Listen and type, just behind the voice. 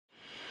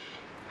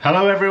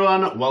Hello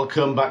everyone,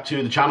 welcome back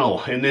to the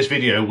channel. In this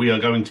video we are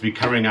going to be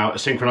carrying out a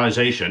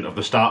synchronization of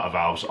the starter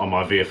valves on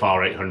my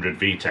VFR800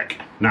 VTEC.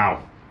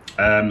 Now,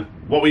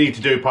 what we need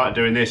to do part of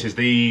doing this is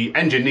the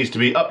engine needs to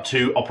be up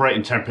to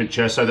operating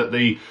temperature so that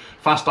the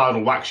fast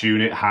idle wax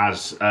unit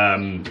has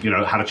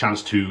had a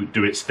chance to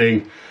do its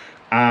thing.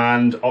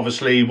 And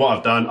obviously what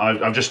I've done,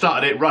 I've just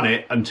started it, run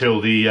it until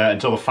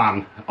the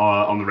fan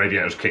on the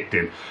radiator is kicked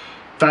in.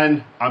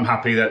 Then I'm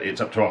happy that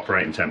it's up to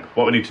operating temp.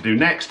 What we need to do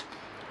next,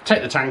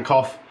 take the tank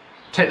off,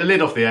 take the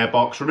lid off the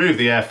airbox, remove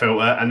the air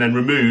filter, and then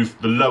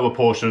remove the lower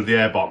portion of the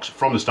airbox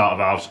from the starter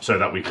valves so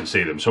that we can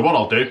see them. So what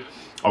I'll do,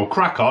 I'll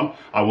crack on,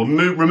 I will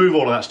remove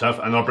all of that stuff,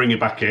 and I'll bring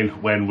it back in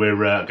when we're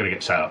going to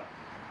get set up.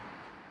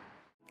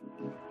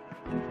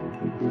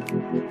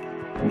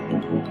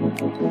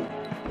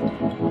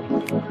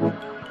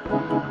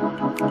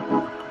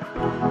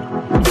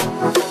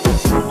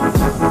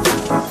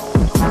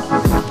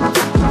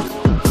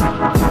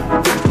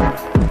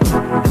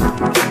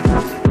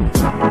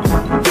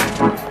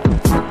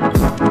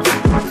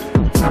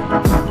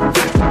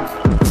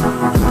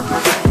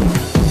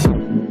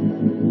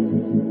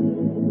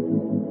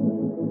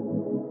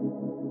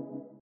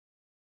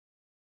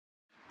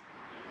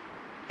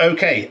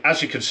 Okay,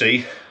 as you can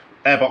see,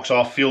 airbox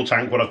off, fuel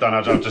tank. What I've done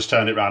is I've just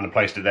turned it around and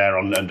placed it there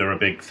under a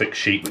big thick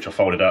sheet which I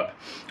folded up,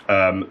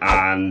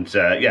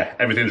 yeah,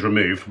 everything's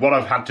removed. What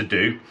I've had to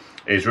do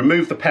is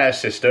remove the pair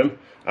system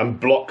and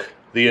block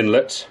the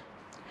inlets.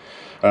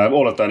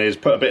 All I've done is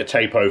put a bit of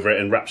tape over it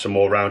and wrap some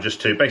more around, just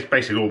to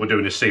basically all we're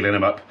doing is sealing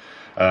them up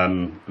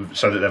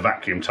so that they're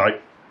vacuum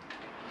tight.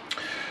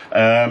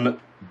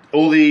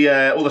 All the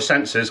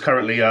sensors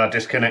currently are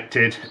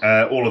disconnected,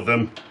 all of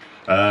them.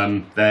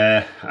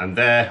 There and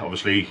there,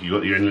 obviously you've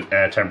got your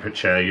air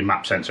temperature, your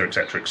map sensor,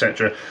 etc,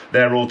 etc.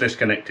 They're all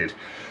disconnected.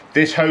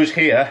 This hose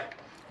here,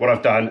 what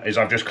I've done is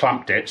I've just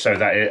clamped it so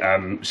that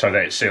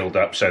it's sealed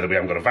up, so that we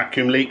haven't got a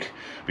vacuum leak,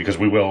 because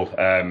we will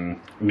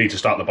need to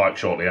start the bike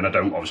shortly, and I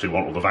don't obviously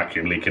want all the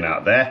vacuum leaking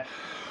out there.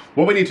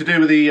 What we need to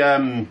do with the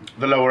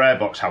lower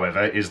airbox,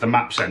 however, is the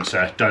map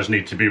sensor does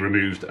need to be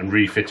removed and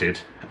refitted,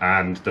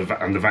 and the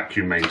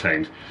vacuum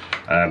maintained.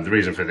 The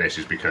reason for this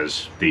is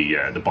because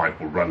the bike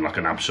will run like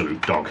an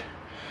absolute dog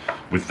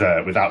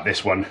without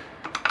this one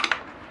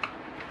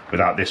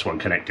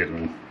connected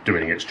and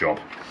doing its job,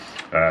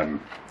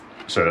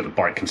 so that the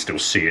bike can still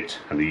see it,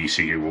 and the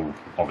ECU will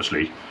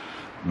obviously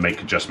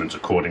make adjustments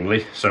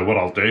accordingly. So what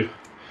I'll do,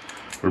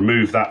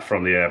 remove that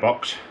from the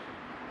airbox,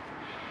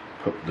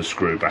 put the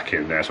screw back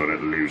in there so I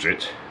don't lose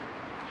it,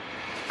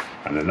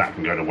 and then that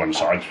can go to one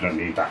side, so we don't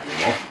need that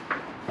anymore.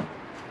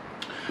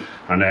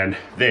 And then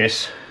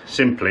this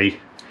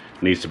simply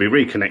needs to be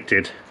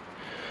reconnected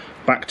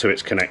back to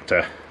its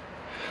connector,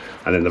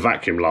 and then the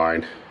vacuum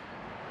line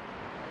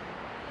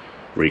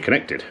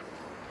reconnected.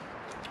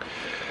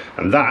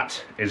 And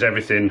that is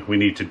everything we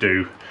need to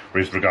do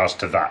with regards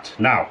to that.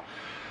 Now,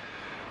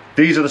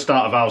 these are the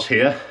starter valves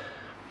here.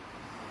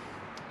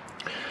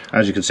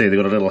 As you can see, they've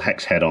got a little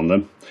hex head on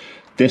them.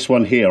 This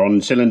one here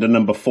on cylinder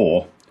number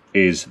 4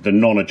 is the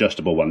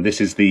non-adjustable one.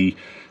 This is the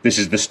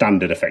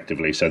standard,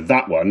 effectively. So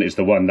that one is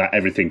the one that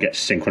everything gets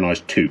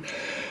synchronized to.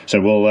 So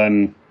we'll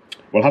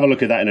have a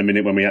look at that in a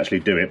minute when we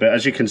actually do it. But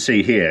as you can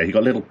see here, you've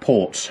got little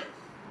ports.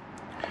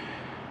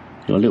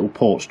 You've got little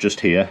ports just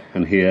here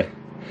and here.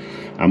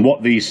 And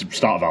what these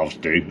starter valves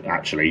do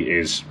actually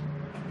is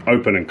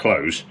open and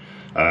close.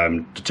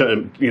 And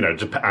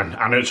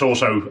it's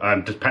also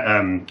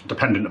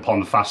dependent upon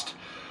the fast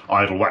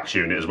idle wax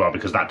unit as well,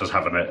 because that does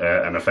have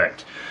an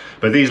effect.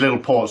 But these little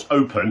ports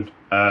open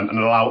and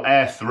allow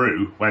air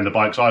through when the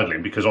bike's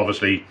idling, because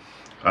obviously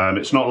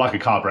it's not like a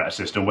carburetor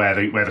system where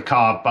the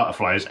carb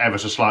butterfly is ever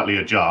so slightly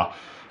ajar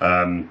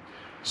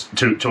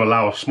to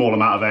allow a small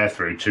amount of air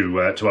through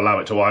to allow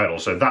it to idle.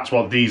 So that's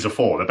what these are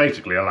for. They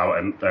basically allow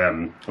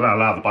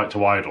the bike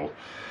to idle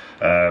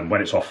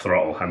when it's off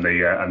throttle, and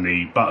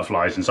the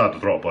butterflies inside the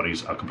throttle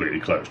bodies are completely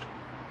closed.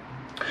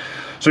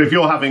 So if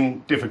you're having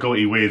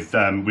difficulty with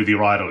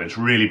your idle, it's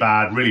really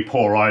bad, really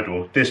poor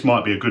idle, this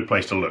might be a good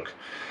place to look.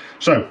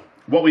 So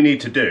what we need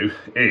to do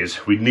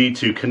is we need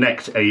to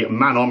connect a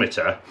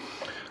manometer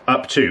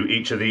up to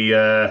each of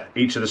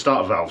the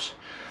starter valves,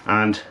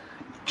 and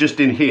just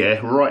in here,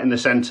 right in the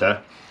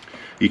centre,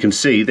 you can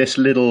see this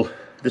little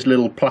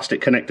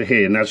plastic connector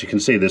here, and as you can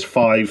see, there's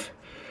five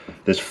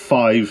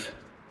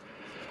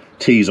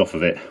T's off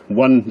of it,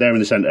 one there in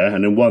the centre,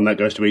 and then one that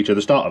goes to each of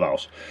the starter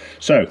valves.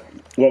 So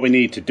what we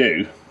need to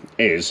do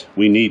is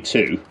we need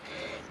to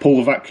pull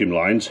the vacuum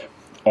lines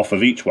off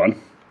of each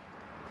one,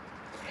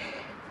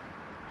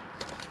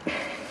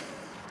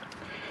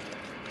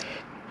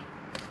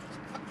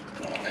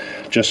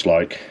 just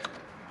like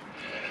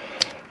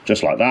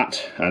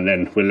that, and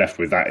then we're left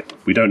with that.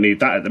 We don't need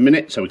that at the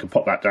minute, so we can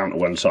pop that down to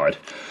one side.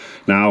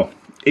 Now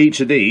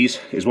each of these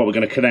is what we're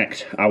going to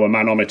connect our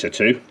manometer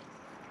to,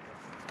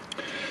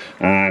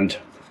 and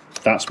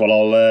that's what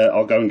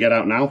I'll go and get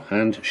out now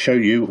and show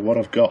you what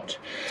I've got.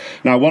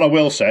 Now what I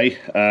will say,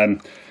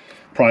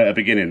 prior to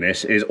beginning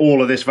this is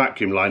all of this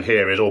vacuum line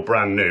here is all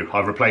brand new.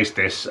 I've replaced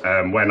this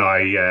when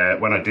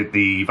I did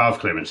the valve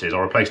clearances. I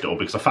replaced it all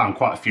because I found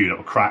quite a few that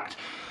were cracked,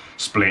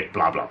 split,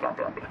 blah blah blah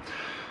blah blah.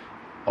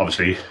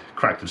 Obviously,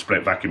 cracked and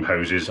split vacuum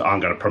hoses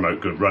aren't going to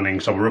promote good running,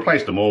 so we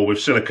replaced them all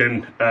with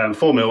silicone.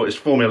 4mm, it's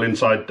 4mm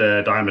inside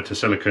diameter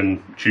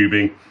silicone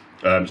tubing.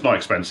 It's not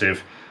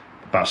expensive,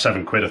 about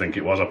 £7 I think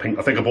it was. I think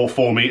I bought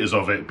 4 meters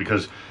of it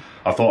because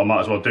I thought I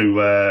might as well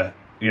do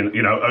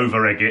you know,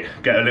 over egg it,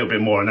 get a little bit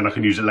more, and then I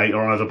can use it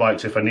later on other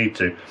bikes if I need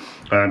to.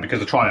 Because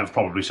the Triumph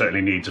probably certainly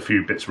needs a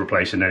few bits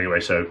replacing anyway.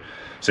 So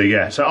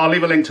yeah. So I'll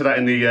leave a link to that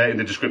in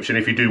the description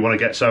if you do want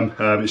to get some.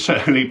 It's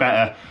certainly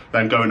better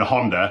than going to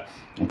Honda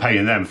and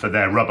paying them for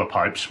their rubber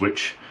pipes,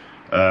 which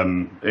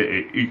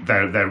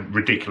they're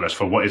ridiculous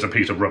for what is a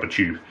piece of rubber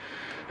tube.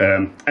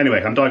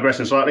 Anyway, I'm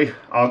digressing slightly.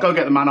 I'll go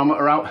get the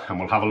manometer out and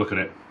we'll have a look at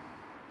it.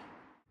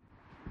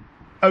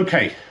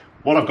 Okay.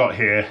 What I've got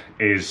here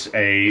is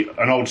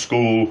an old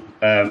school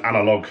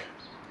analog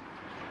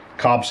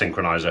carb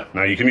synchronizer.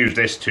 Now you can use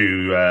this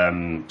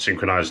to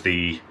synchronize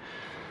the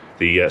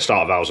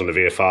starter valves on the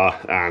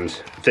VFR,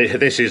 and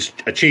this is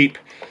a cheap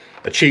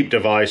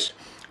device,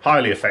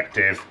 highly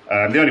effective.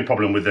 The only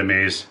problem with them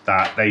is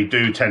that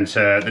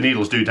the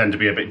needles do tend to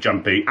be a bit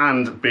jumpy,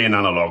 and being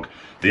analog,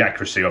 the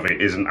accuracy of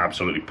it isn't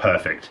absolutely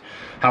perfect.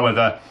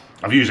 However,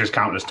 I've used this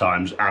countless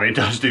times and it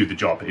does do the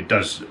job. It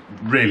does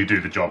really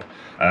do the job,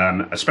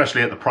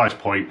 especially at the price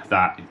point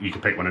that you can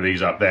pick one of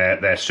these up.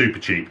 They're super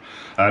cheap.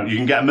 You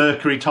can get a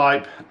mercury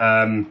type,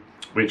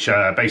 which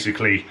are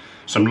basically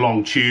some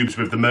long tubes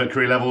with the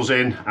mercury levels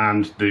in,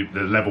 and the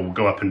level will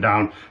go up and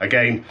down.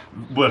 Again,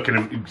 working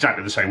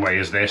exactly the same way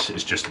as this,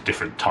 it's just a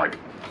different type.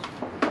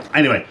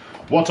 Anyway,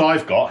 what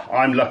I've got,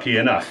 I'm lucky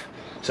enough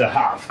to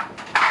have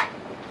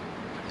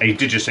a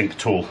Digisync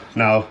tool.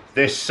 Now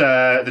this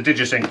the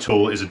Digisync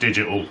tool is a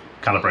digital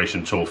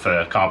calibration tool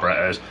for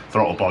carburetors,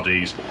 throttle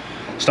bodies,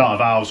 starter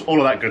valves, all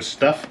of that good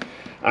stuff,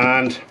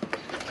 and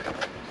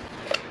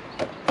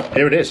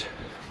here it is.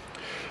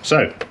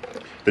 So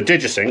the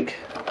Digisync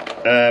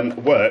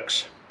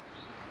works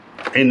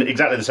in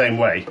exactly the same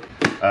way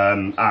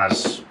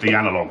as the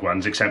analog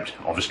ones, except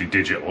obviously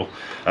digital.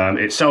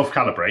 It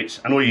self-calibrates,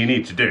 and all you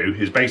need to do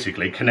is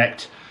basically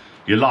connect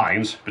your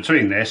lines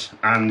between this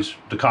and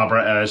the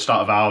carburetor,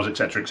 starter valves,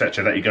 etc.,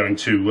 etc., that you're going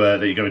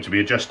to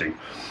be adjusting.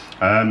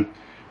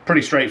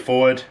 Pretty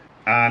straightforward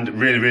and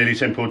really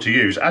simple to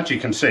use. As you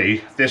can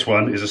see, this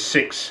one is a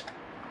six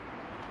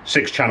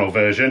channel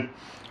version.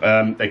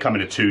 They come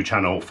in a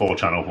 2-channel,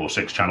 4-channel, or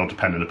 6-channel,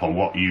 depending upon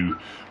what you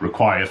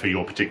require for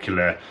your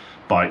particular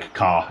bike,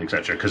 car,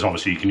 etc. Because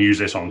obviously you can use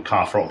this on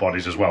car throttle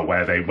bodies as well,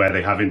 where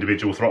they have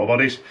individual throttle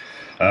bodies.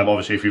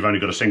 Obviously, if you've only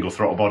got a single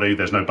throttle body,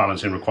 there's no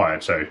balancing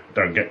required, so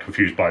don't get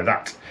confused by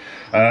that.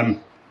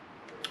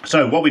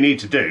 So what we need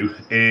to do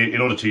in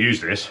order to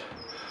use this,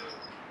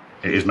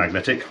 it is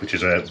magnetic, which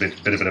is a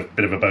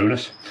bit of a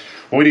bonus.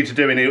 What we need to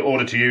do in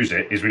order to use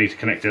it is we need to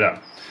connect it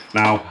up.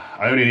 Now,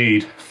 I only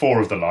need 4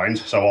 of the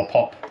lines, so I'll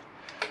pop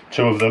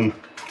 2 of them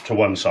to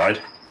one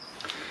side,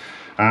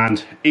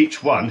 and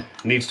each one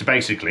needs to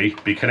basically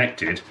be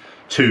connected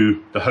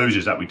to the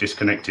hoses that we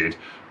disconnected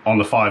on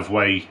the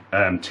 5-way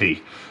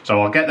T.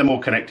 So I'll get them all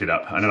connected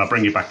up, and then I'll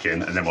bring you back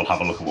in, and then we'll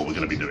have a look at what we're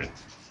going to be doing.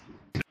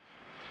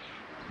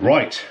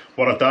 Right,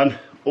 what I've done,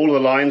 all of the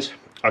lines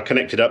are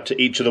connected up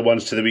to each of the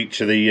ones to each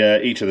of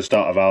the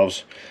starter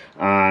valves,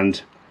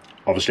 and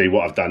obviously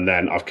what I've done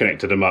then, I've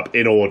connected them up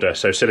in order.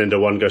 So cylinder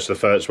 1 goes to the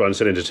first one,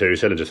 cylinder 2,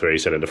 cylinder 3,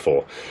 cylinder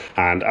 4.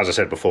 And as I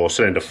said before,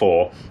 cylinder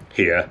 4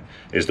 here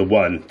is the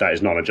one that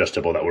is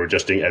non-adjustable, that we're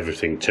adjusting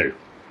everything to.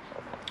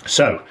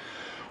 So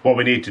what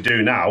we need to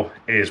do now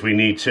is we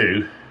need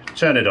to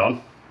turn it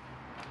on,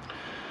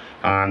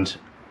 and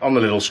on the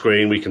little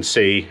screen we can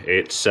see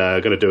it's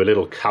going to do a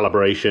little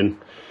calibration.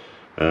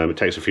 It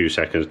takes a few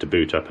seconds to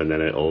boot up, and then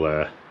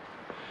it'll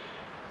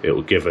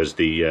give us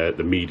the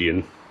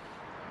median.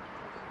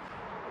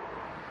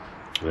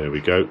 There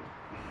we go.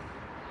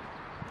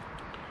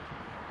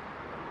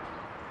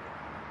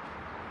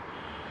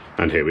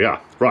 And here we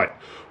are. Right,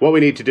 what we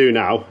need to do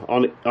now,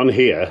 on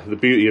here, the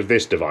beauty of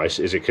this device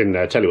is it can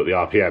tell you what the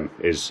RPM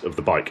is of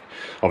the bike.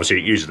 Obviously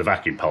it uses the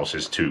vacuum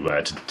pulses to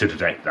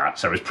detect that,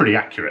 so it's pretty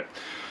accurate.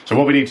 So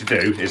what we need to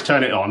do is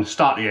turn it on,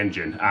 start the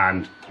engine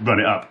and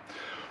run it up.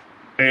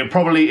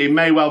 It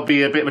may well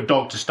be a bit of a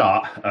dog to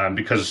start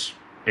because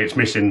it's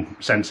missing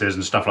sensors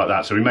and stuff like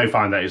that, so we may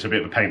find that it's a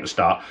bit of a pain to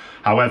start.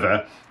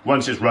 However,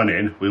 once it's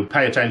running, we'll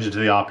pay attention to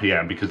the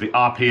RPM, because the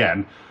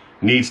RPM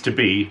needs to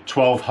be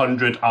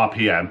 1200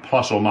 RPM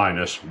plus or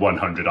minus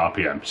 100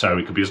 RPM. So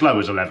it could be as low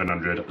as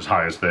 1100, as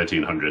high as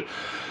 1300.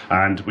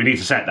 And we need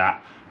to set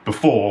that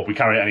before we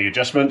carry out any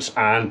adjustments.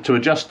 And to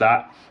adjust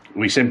that,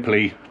 we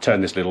simply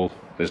turn this little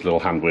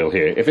hand wheel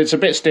here. If it's a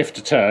bit stiff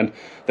to turn,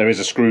 there is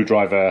a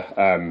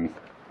screwdriver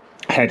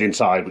head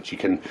inside, which you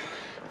can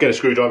get a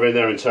screwdriver in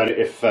there and turn it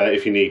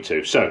if you need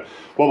to. So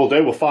what we'll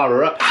do, we'll fire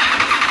her up.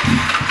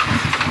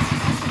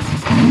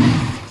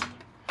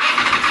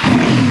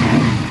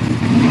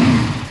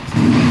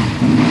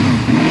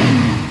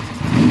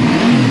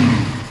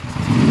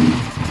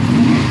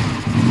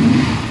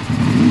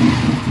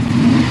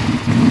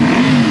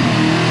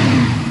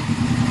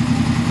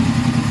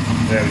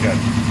 There we go.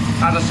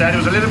 As I said, it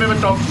was a little bit of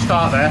a dog to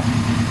start there,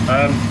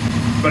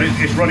 but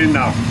it's running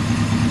now.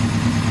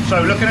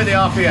 So looking at the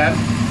RPM,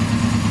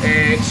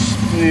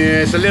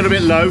 it's a little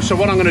bit low. So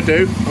what I'm going to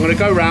do, I'm going to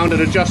go round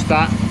and adjust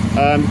that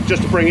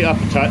just to bring it up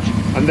a touch,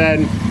 and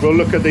then we'll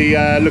look at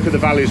the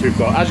values we've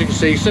got. As you can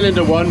see,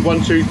 cylinder 1,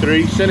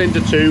 123, cylinder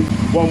 2,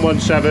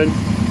 117,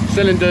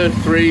 cylinder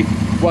 3,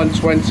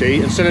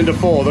 120, and cylinder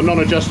 4, the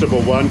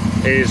non-adjustable one,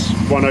 is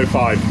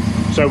 105.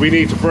 So we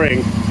need to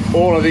bring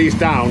all of these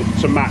down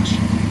to match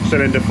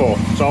cylinder 4.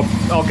 So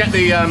I'll get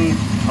the idle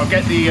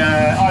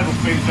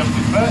speed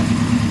adjusted first.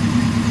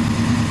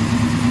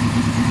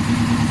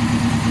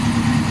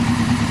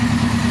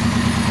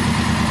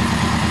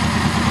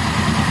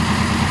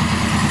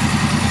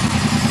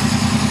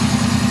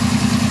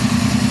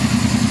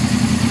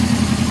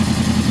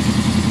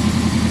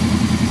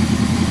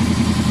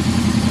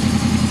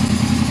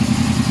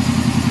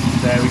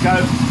 There we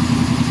go.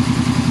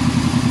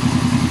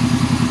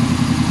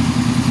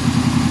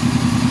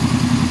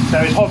 So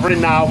it's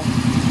hovering now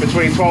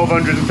between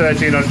 1200 and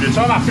 1300.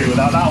 So I'm happy with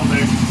that. That'll do.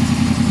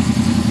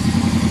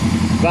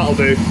 That'll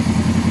do.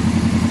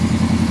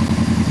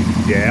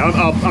 Yeah,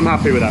 I'm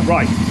happy with that.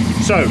 Right.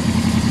 So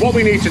what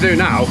we need to do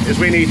now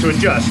is we need to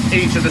adjust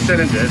each of the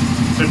cylinders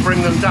to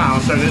bring them down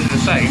so that they're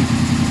the same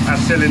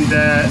as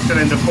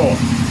cylinder 4.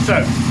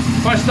 So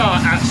if I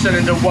start at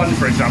cylinder 1,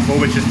 for example,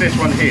 which is this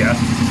one here,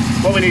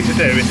 what we need to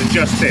do is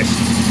adjust this.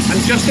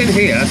 And just in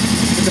here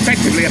is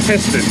effectively a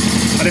piston.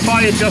 And if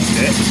I adjust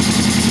it,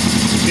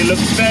 if you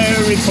look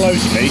very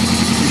closely,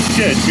 you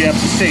should be able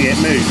to see it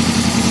move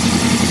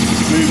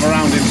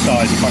around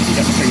inside, if I can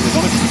get my fingers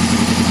on it.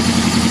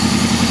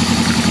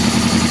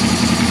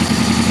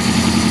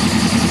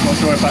 Not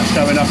sure if that's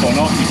showing up or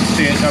not. You can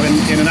see it going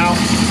in and out.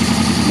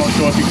 Not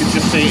sure if you can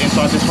just see it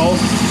inside this hole.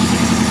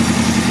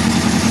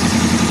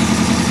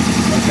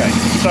 Okay,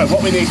 so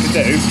what we need to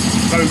do,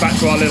 going back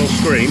to our little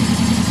screen,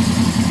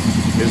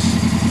 is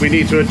we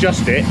need to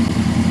adjust it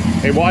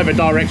in whatever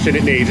direction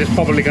it needs. It's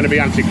probably going to be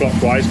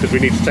anti-clockwise because we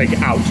need to take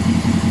it out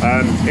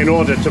in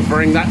order to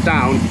bring that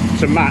down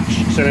to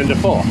match cylinder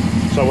 4.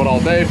 So what I'll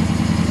do,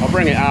 I'll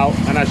bring it out,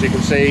 and as you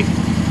can see,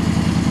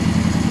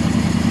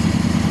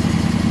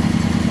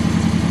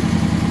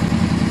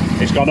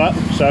 it's gone up.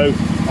 So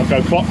I'll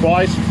go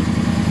clockwise.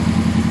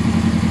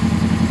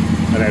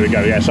 And there we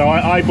go, yeah. So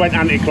I went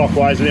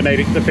anti-clockwise and it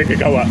made the figure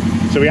go up.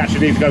 So we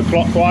actually need to go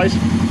clockwise.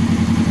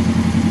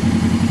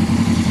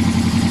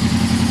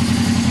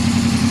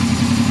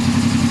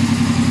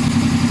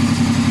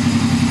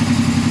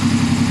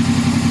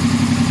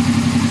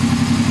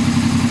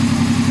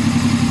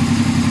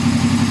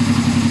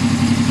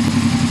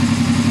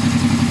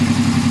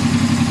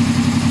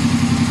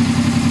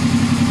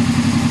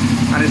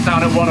 And it's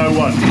down at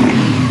 101.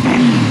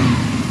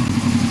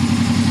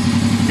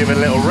 Give it a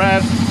little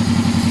rev.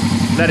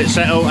 Let it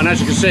settle, and as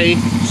you can see,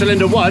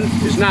 cylinder 1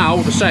 is now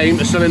the same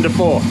as cylinder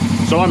 4.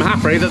 So I'm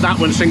happy that that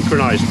one's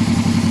synchronized.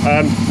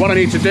 What I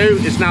need to do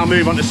is now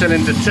move on to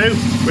cylinder 2,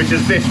 which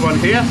is this one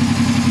here.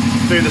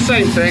 Do the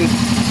same thing,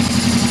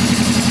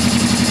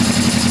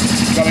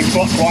 going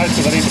clockwise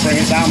because I need to bring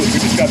it down, which we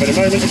discovered a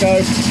moment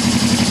ago.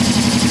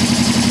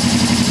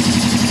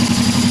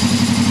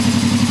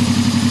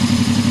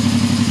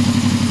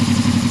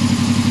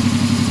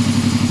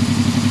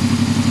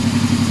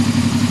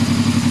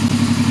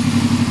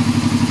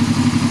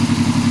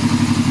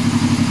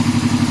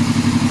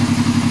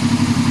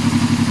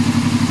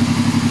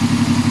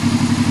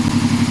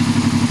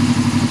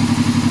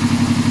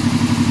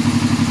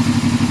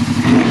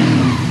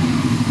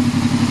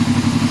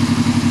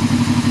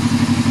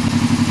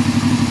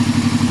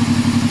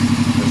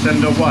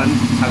 Cylinder 1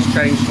 has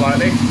changed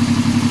slightly.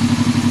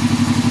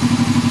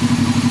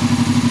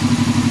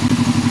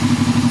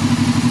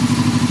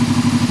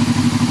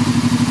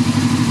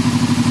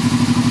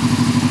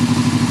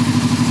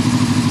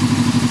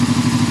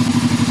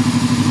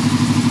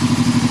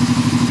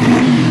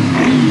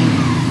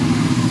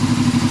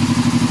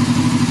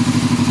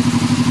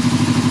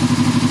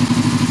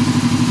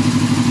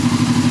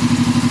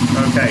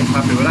 Okay,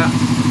 happy with that.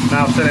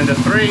 Now cylinder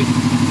 3.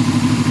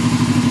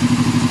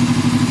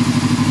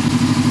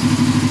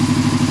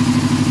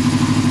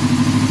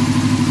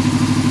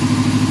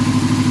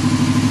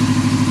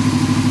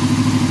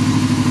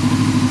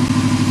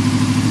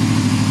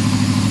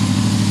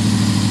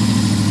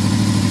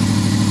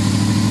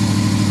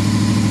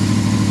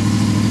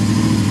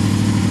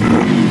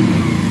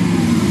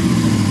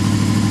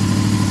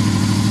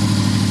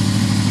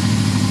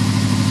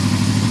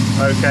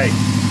 Okay,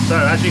 so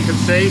as you can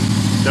see,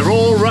 they're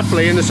all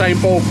roughly in the same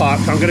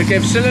ballpark. So I'm going to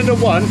give cylinder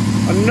 1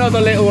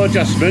 another little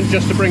adjustment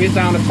just to bring it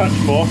down a touch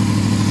more.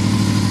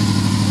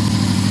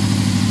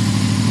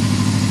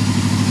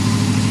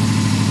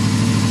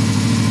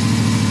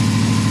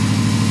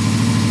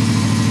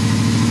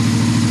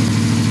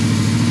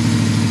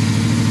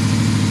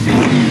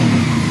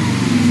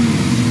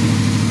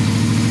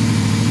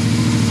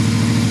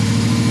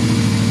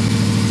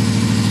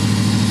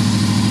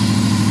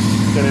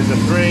 Cylinder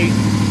 3.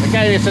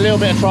 Again, it's a little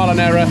bit of trial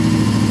and error.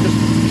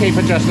 Just keep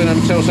adjusting them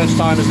until such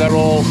time as they're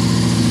all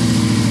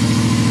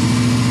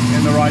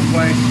in the right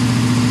place.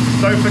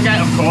 Don't forget,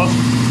 of course,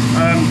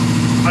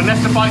 unless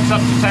the bike's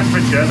up to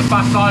temperature, the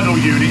fast idle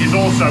unit is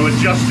also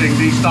adjusting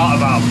the starter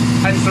valve.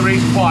 Hence the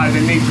reason why they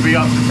need to be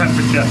up to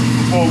temperature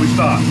before we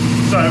start.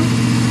 So,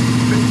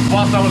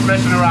 whilst I was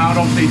messing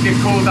around, obviously it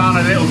did cool down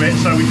a little bit,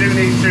 so we do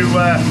need to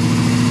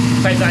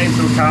take that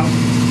into account.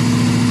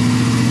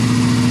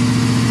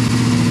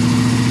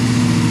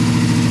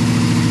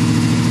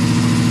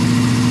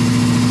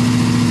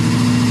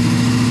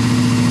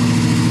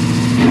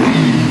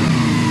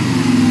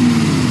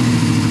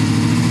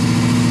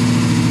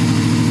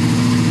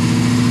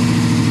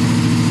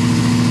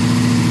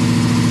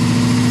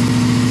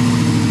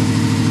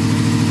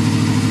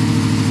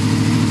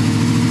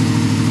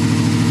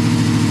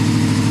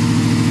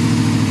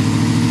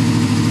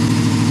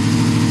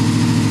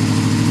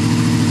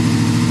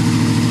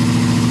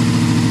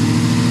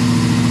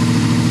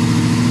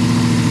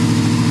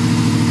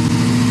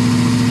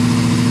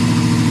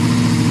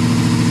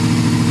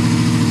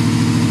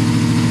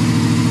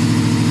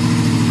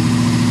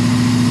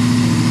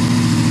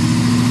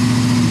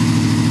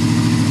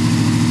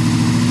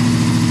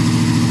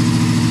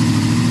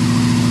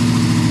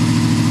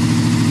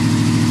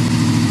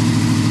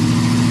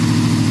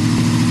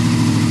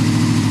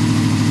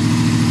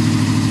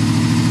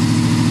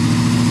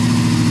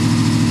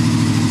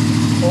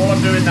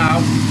 Doing now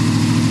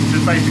is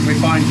just basically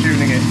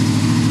fine-tuning it.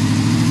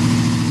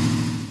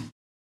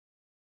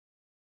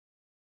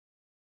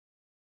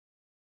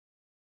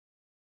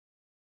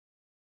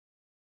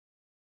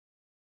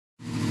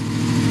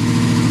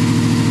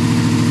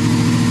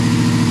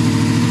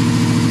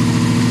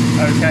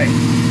 Okay,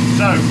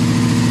 so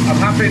I'm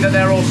happy that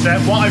they're all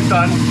set. What I've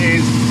done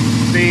is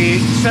the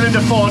cylinder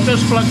 4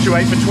 does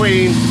fluctuate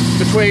between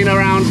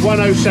around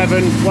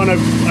 107,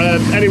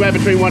 anywhere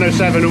between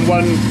 107 and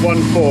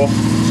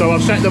 114. So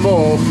I've set them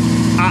all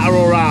at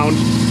or around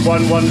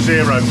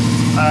 110,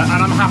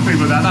 and I'm happy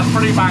with that. That's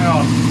pretty bang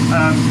on,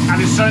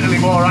 and it's certainly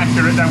more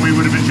accurate than we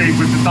would have achieved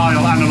with the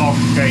dial analog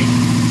gauge.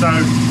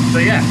 So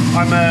yeah,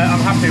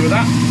 I'm happy with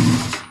that.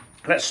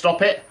 Let's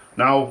stop it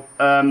now.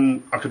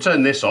 I could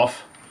turn this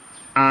off,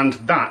 and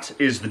that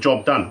is the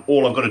job done.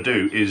 All I've got to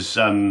do is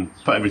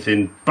put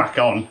everything back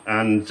on,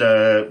 and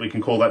we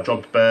can call that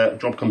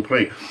job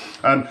complete.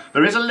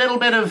 There is a little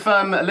bit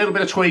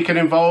of tweaking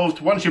involved.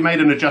 Once you've made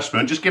an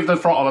adjustment, just give the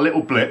throttle a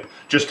little blip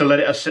just to let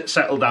it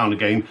settle down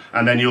again,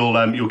 and then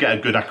you'll get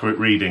a good accurate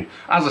reading.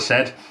 As I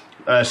said,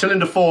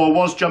 cylinder 4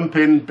 was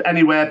jumping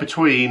anywhere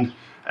between.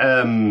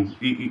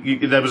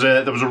 There was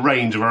a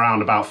range of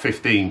around about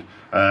 15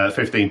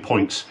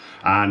 points,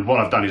 and what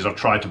I've done is I've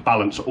tried to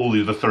balance all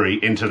the other three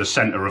into the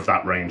center of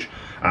that range,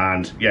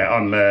 and yeah,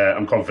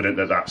 I'm confident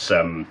that that's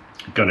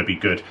gonna be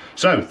good.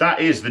 So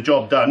that is the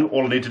job done.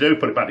 All I need to do,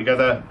 put it back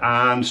together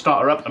and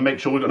start her up and make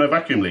sure we've got no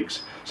vacuum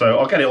leaks. So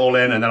I'll get it all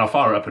in and then I'll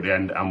fire it up at the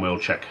end and we'll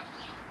check.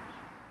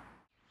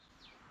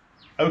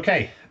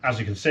 Okay, as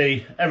you can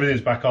see,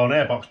 everything's back on,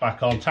 airbox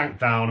back on, tank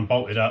down and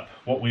bolted up.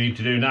 What we need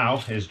to do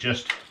now is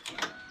just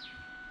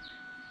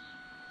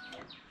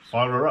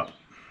fire her up.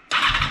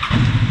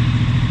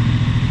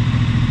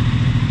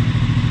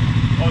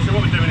 Obviously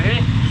what we're doing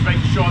here, just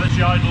making sure that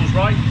she idles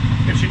right.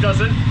 If she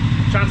doesn't,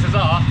 chances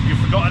are you've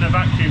forgotten a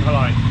vacuum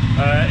line.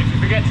 If you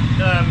forget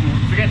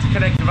to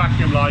connect the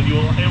vacuum line, it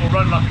will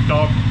run like a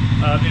dog,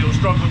 it will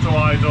struggle to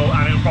idle,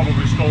 and it will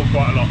probably stall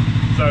quite a lot.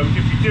 So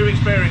if you do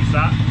experience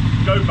that,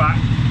 go back,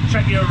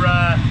 check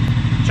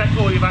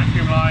all your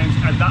vacuum lines,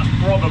 and that's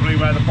probably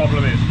where the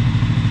problem is.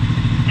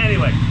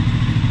 Anyway,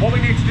 what we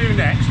need to do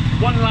next,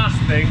 one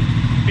last thing,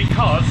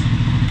 because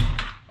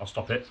I'll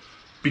stop it.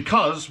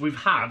 Because we've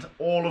had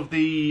all of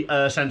the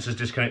sensors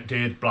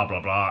disconnected, blah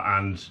blah blah,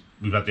 and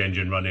we've had the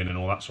engine running and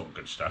all that sort of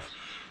good stuff,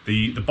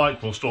 the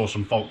bike will store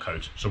some fault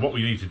codes. So what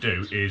we need to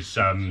do is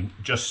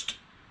just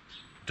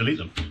delete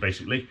them,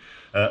 basically,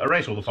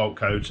 erase all the fault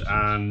codes,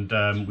 and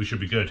we should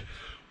be good.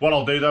 What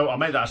I'll do though, I'll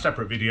make that a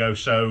separate video,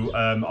 so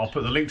I'll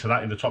put the link to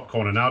that in the top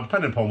corner now.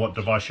 Depending upon what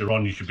device you're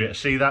on, you should be able to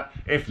see that.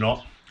 If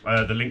not,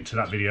 the link to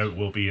that video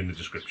will be in the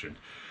description.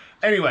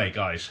 Anyway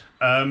guys,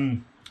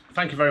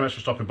 thank you very much for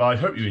stopping by.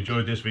 Hope you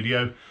enjoyed this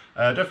video.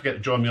 Don't forget to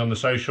join me on the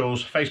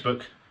socials,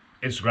 Facebook,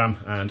 Instagram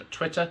and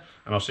Twitter,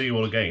 and I'll see you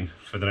all again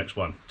for the next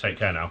one. Take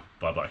care now.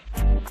 Bye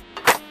bye.